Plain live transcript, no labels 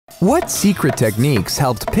What secret techniques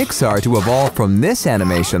helped Pixar to evolve from this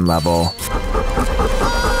animation level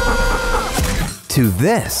to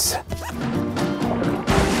this?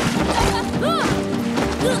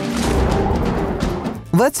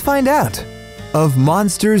 Let's find out. Of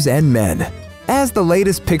Monsters and Men. As the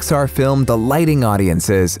latest Pixar film delighting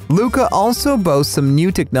audiences, Luca also boasts some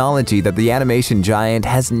new technology that the animation giant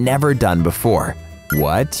has never done before.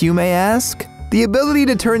 What, you may ask? The ability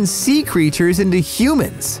to turn sea creatures into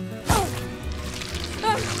humans.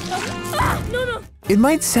 It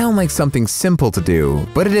might sound like something simple to do,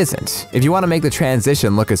 but it isn't, if you want to make the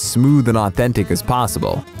transition look as smooth and authentic as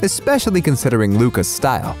possible, especially considering Luca's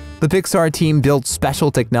style. The Pixar team built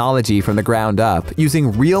special technology from the ground up,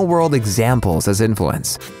 using real-world examples as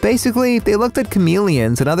influence. Basically, they looked at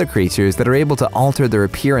chameleons and other creatures that are able to alter their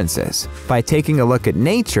appearances. By taking a look at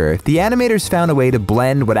nature, the animators found a way to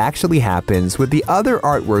blend what actually happens with the other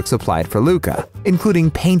artworks applied for Luca,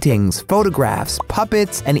 including paintings, photographs,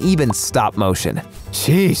 puppets, and even stop motion.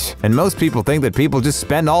 Sheesh, and most people think that people just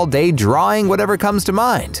spend all day drawing whatever comes to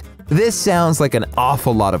mind. This sounds like an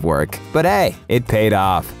awful lot of work, but hey, it paid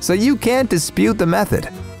off, so you can't dispute the method.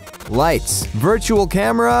 Lights, virtual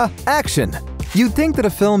camera, action! You'd think that a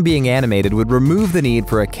film being animated would remove the need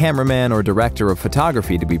for a cameraman or director of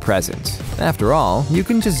photography to be present. After all, you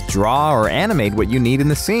can just draw or animate what you need in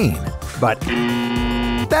the scene. But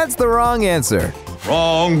that's the wrong answer.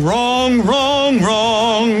 Wrong, wrong, wrong,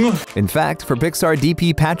 wrong. In fact, for Pixar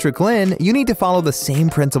DP Patrick Lynn, you need to follow the same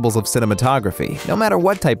principles of cinematography, no matter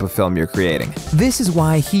what type of film you're creating. This is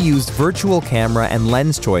why he used virtual camera and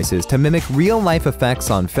lens choices to mimic real-life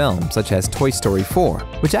effects on film, such as Toy Story 4,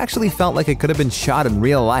 which actually felt like it could have been shot in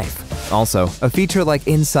real life. Also, a feature like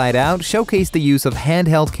Inside Out showcased the use of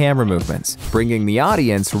handheld camera movements, bringing the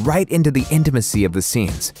audience right into the intimacy of the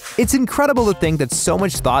scenes. It's incredible to think that so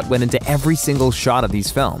much thought went into every single shot of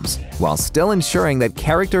these films, while still ensuring that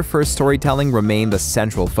character-first storytelling remained the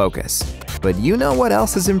central focus. But you know what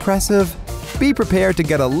else is impressive? Be prepared to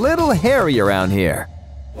get a little hairy around here.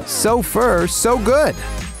 So far, so good.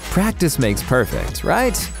 Practice makes perfect,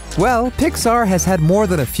 right? Well, Pixar has had more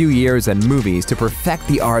than a few years and movies to perfect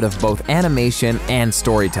the art of both animation and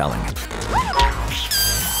storytelling.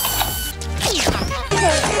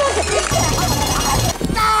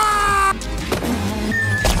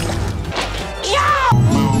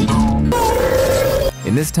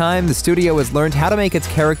 In this time, the studio has learned how to make its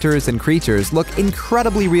characters and creatures look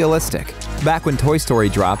incredibly realistic. Back when Toy Story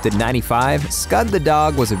dropped at '95, Scud the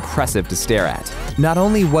dog was impressive to stare at. Not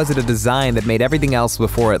only was it a design that made everything else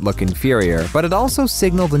before it look inferior, but it also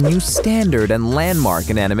signaled a new standard and landmark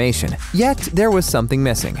in animation. Yet, there was something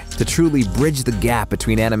missing to truly bridge the gap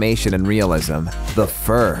between animation and realism: the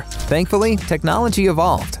fur. Thankfully, technology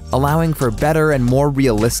evolved, allowing for better and more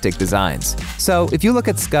realistic designs. So, if you look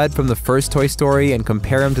at Scud from the first Toy Story and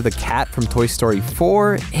compare him to the cat from Toy Story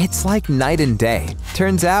 4, it's like night and day.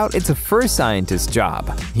 Turns out, it's a fur scientist's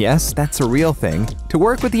job. Yes, that's a real thing, to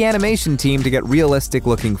work with the animation team to get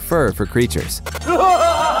realistic-looking fur for creatures.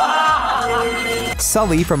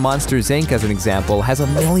 Sully from Monsters, Inc., as an example, has a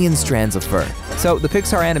million strands of fur. So the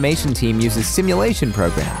Pixar animation team uses simulation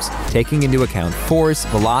programs, taking into account force,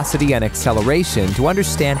 velocity, and acceleration to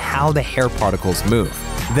understand how the hair particles move.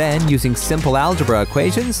 Then, using simple algebra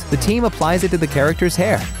equations, the team applies it to the character's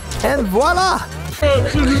hair. And voila!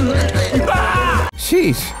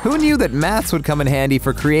 Sheesh, who knew that maths would come in handy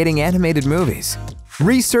for creating animated movies?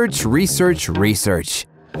 Research, research, research.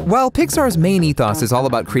 While Pixar's main ethos is all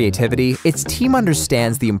about creativity, its team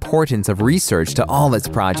understands the importance of research to all its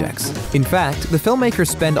projects. In fact, the filmmakers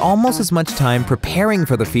spend almost as much time preparing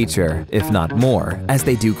for the feature, if not more, as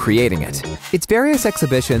they do creating it. Its various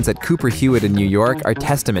exhibitions at Cooper Hewitt in New York are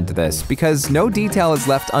testament to this, because no detail is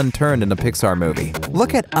left unturned in a Pixar movie.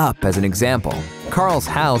 Look at Up as an example. Carl's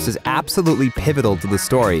house is absolutely pivotal to the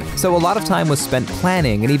story, so a lot of time was spent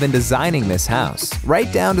planning and even designing this house,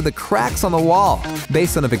 right down to the cracks on the wall.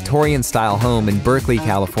 Based on a Victorian-style home in Berkeley,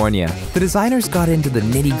 California, the designers got into the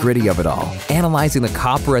nitty-gritty of it all, analyzing the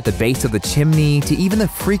copper at the base of the chimney to even the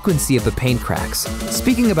frequency of the paint cracks.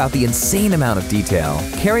 Speaking about the insane amount of detail,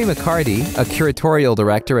 Carrie McCarty, a curatorial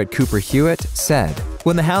director at Cooper Hewitt, said,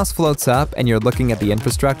 "When the house floats up and you're looking at the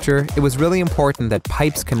infrastructure, it was really important that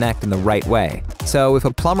pipes connect in the right way. So if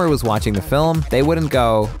a plumber was watching the film, they wouldn't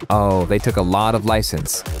go, 'Oh, they took a lot of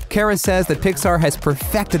license.'" Kara says that Pixar has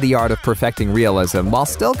perfected the art of perfecting realism while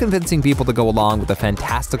still convincing people to go along with the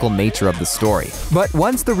fantastical nature of the story. But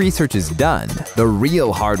once the research is done, the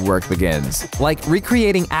real hard work begins, like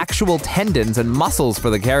recreating actual tendons and muscles for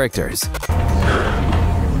the characters.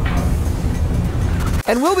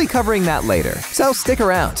 And we'll be covering that later, so stick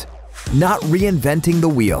around. not reinventing the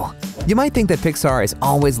wheel. You might think that Pixar is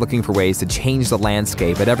always looking for ways to change the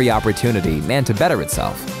landscape at every opportunity and to better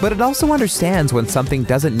itself, but it also understands when something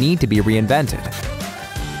doesn't need to be reinvented.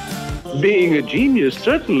 Being a genius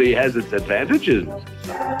certainly has its advantages.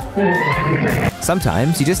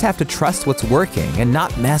 Sometimes you just have to trust what's working and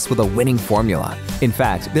not mess with a winning formula. In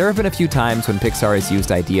fact, there have been a few times when Pixar has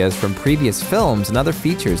used ideas from previous films and other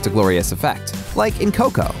features to glorious effect. Like in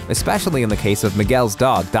Coco, especially in the case of Miguel's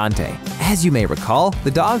dog, Dante. As you may recall,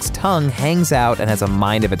 the dog's tongue hangs out and has a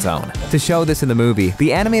mind of its own. To show this in the movie, the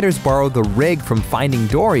animators borrowed the rig from Finding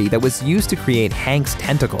Dory that was used to create Hank's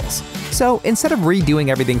tentacles. So instead of redoing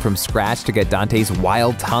everything from scratch to get Dante's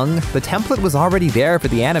wild tongue, the template was already there for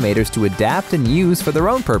the animators to adapt and use for their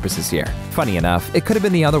own purposes here. Funny enough, it could have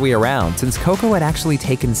been the other way around, since Coco had actually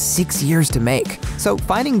taken 6 years to make. So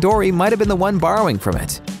Finding Dory might have been the one borrowing from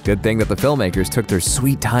it. Good thing that the filmmakers took their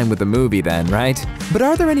sweet time with the movie then, right? But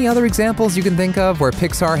are there any other examples you can think of where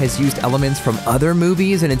Pixar has used elements from other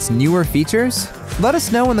movies in its newer features? Let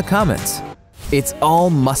us know in the comments. It's all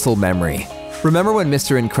muscle memory. Remember when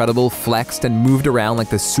Mr. Incredible flexed and moved around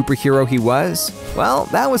like the superhero he was? Well,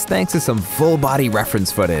 that was thanks to some full-body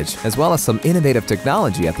reference footage, as well as some innovative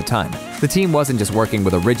technology at the time. The team wasn't just working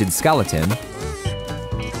with a rigid skeleton.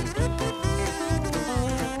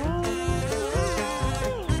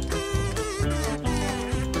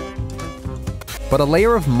 But a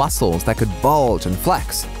layer of muscles that could bulge and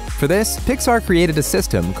flex. For this, Pixar created a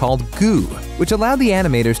system called Goo, which allowed the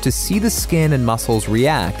animators to see the skin and muscles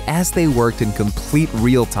react as they worked in complete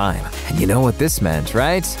real time. And you know what this meant,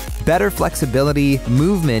 right? Better flexibility,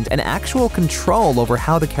 movement, and actual control over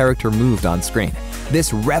how the character moved on screen.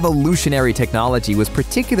 This revolutionary technology was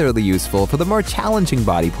particularly useful for the more challenging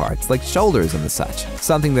body parts like shoulders and the such,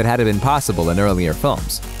 something that hadn't been possible in earlier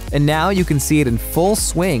films. And now you can see it in full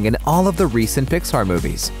swing in all of the recent Pixar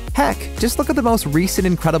movies. Heck, just look at the most recent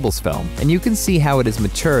Incredibles film, and you can see how it has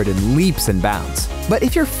matured in leaps and bounds. But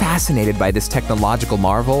if you're fascinated by this technological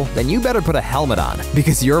marvel, then you better put a helmet on,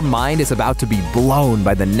 because your mind is about to be blown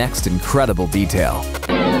by the next incredible detail.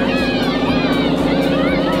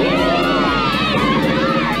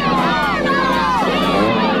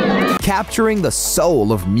 Capturing the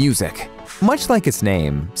soul of music. Much like its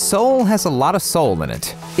name, soul has a lot of soul in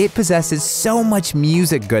it. It possesses so much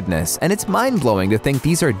music goodness, and it's mind-blowing to think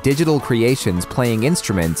these are digital creations playing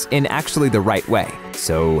instruments in actually the right way.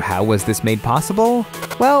 So how was this made possible?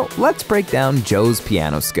 Well, let's break down Joe's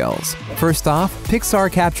piano skills. First off,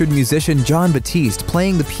 Pixar captured musician Jon Batiste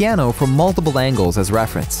playing the piano from multiple angles as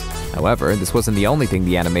reference. However, this wasn't the only thing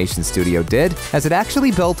the animation studio did, as it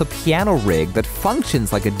actually built a piano rig that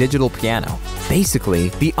functions like a digital piano. Basically,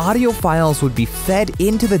 the audio files would be fed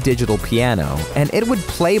into the digital piano, and it would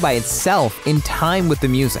play by itself in time with the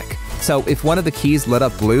music. So if one of the keys lit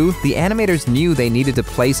up blue, the animators knew they needed to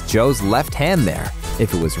place Joe's left hand there.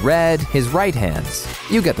 If it was red, his right hand.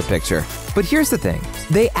 You get the picture. But here's the thing,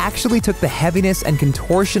 they actually took the heaviness and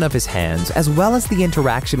contortion of his hands as well as the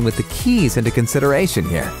interaction with the keys into consideration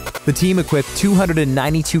here. The team equipped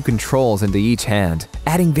 292 controls into each hand,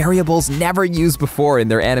 adding variables never used before in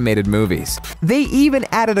their animated movies. They even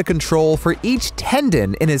added a control for each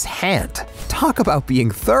tendon in his hand. Talk about being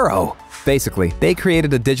thorough. Basically, they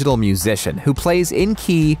created a digital musician who plays in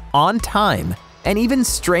key, on time, and even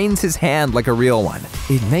strains his hand like a real one.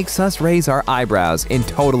 It makes us raise our eyebrows in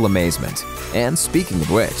total amazement. And speaking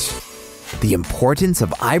of which, the importance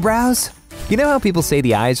of eyebrows? You know how people say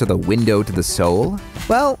the eyes are the window to the soul?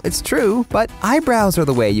 Well, it's true, but eyebrows are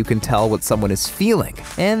the way you can tell what someone is feeling,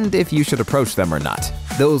 and if you should approach them or not.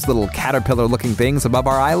 Those little caterpillar-looking things above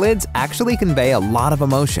our eyelids actually convey a lot of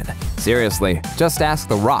emotion. Seriously, just ask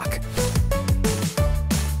The Rock.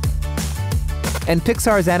 And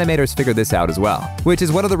Pixar's animators figured this out as well, which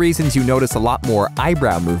is one of the reasons you notice a lot more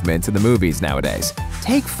eyebrow movements in the movies nowadays.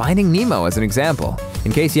 Take Finding Nemo as an example.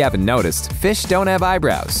 In case you haven't noticed, fish don't have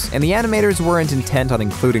eyebrows, and the animators weren't intent on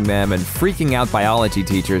including them and freaking out biology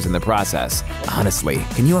teachers in the process. Honestly,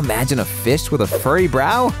 can you imagine a fish with a furry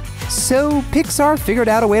brow? So Pixar figured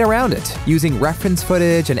out a way around it, using reference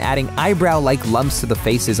footage and adding eyebrow-like lumps to the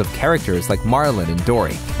faces of characters like Marlin and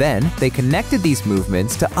Dory. Then, they connected these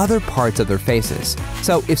movements to other parts of their faces.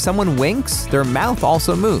 So if someone winks, their mouth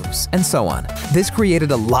also moves, and so on. This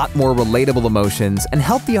created a lot more relatable emotions and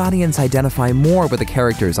helped the audience identify more with the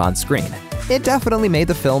characters on screen. It definitely made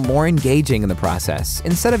the film more engaging in the process,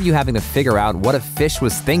 instead of you having to figure out what a fish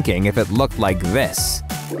was thinking if it looked like this.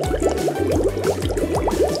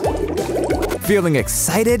 Feeling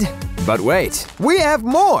excited? But wait, we have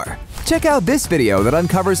more! Check out this video that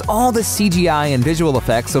uncovers all the CGI and visual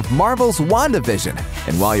effects of Marvel's WandaVision.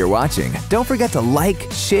 And while you're watching, don't forget to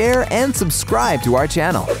like, share, and subscribe to our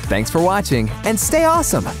channel. Thanks for watching, and stay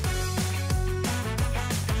awesome!